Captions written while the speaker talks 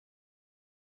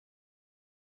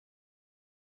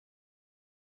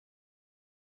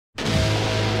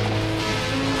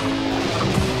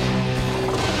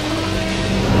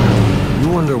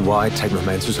wonder why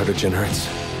Technomancers are degenerates?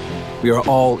 We are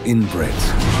all inbreds.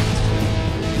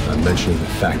 I'm mentioning the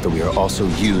fact that we are also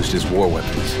used as war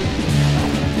weapons.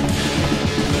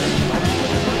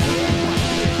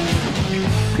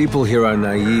 People here are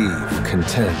naive,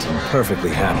 content, and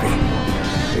perfectly happy.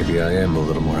 Maybe I am a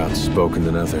little more outspoken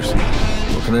than others.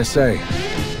 What can I say?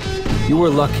 You were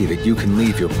lucky that you can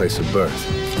leave your place of birth.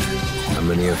 How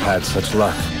many have had such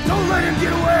luck? Don't let him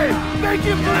get away! Make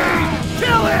him bleed!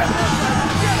 Kill him!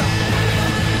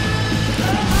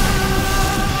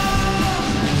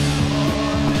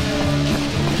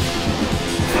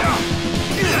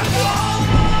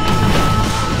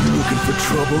 You looking for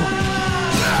trouble?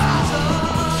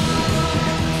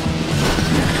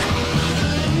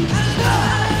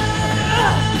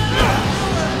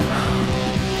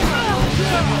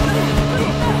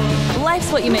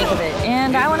 Life's what you make of it,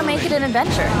 and I want to make it an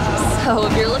adventure. So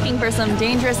if you're looking for some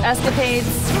dangerous escapades,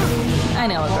 I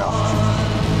know a girl.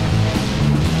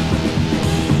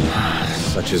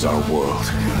 Such is our world.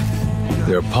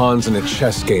 They're pawns in a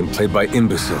chess game played by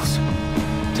imbeciles.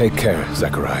 Take care,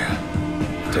 Zachariah.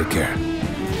 Take care.